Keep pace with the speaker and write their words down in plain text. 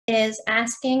is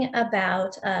asking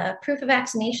about proof of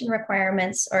vaccination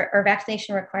requirements or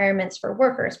vaccination requirements for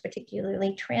workers,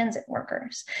 particularly transit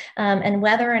workers, and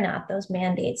whether or not those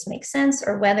mandates make sense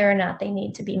or whether or not they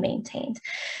need to be maintained.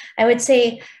 I would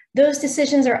say those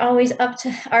decisions are always up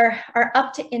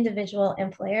to individual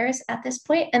employers at this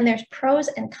point, and there's pros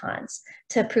and cons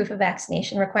to proof of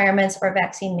vaccination requirements or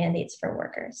vaccine mandates for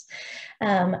workers.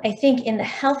 I think in the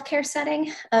healthcare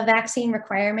setting, a vaccine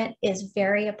requirement is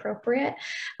very appropriate.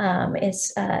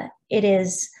 It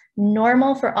is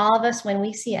normal for all of us when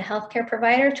we see a healthcare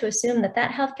provider to assume that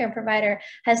that healthcare provider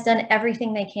has done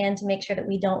everything they can to make sure that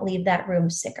we don't leave that room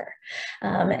sicker.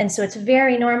 And so it's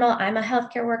very normal. I'm a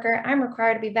healthcare worker. I'm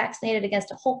required to be vaccinated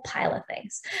against a whole pile of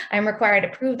things. I'm required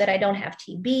to prove that I don't have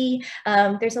TB.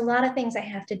 There's a lot of things I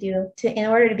have to do in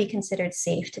order to be considered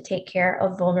safe to take care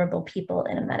of vulnerable people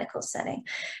in a medical setting.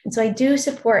 And so I do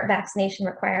support vaccination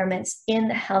requirements in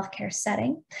the healthcare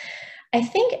setting. I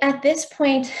think at this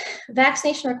point,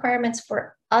 vaccination requirements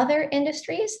for other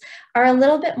industries are a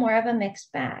little bit more of a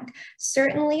mixed bag.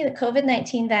 Certainly, the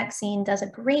COVID-19 vaccine does a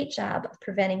great job of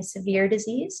preventing severe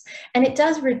disease, and it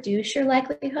does reduce your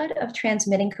likelihood of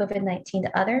transmitting COVID-19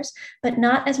 to others, but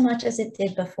not as much as it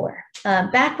did before.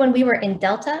 Back when we were in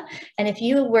Delta, and if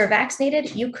you were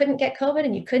vaccinated, you couldn't get COVID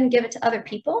and you couldn't give it to other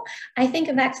people, I think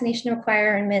a vaccination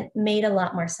requirement made a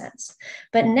lot more sense.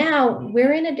 But now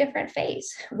we're in a different phase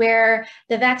where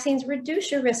the vaccines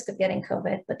reduce your risk of getting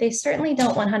COVID, but they certainly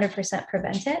don't 100%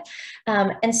 prevent it.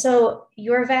 And so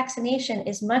your vaccination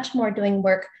is much more doing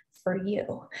work for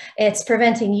you. It's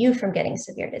preventing you from getting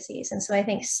severe disease. And so I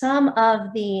think some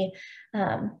of the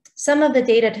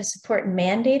data to support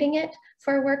mandating it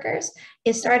for workers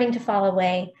is starting to fall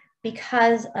away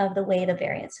because of the way the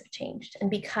variants have changed and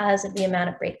because of the amount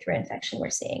of breakthrough infection we're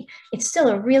seeing. It's still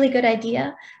a really good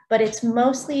idea, but it's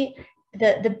mostly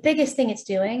the biggest thing it's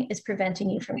doing is preventing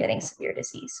you from getting severe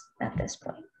disease at this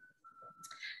point.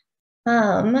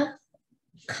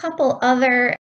 Couple other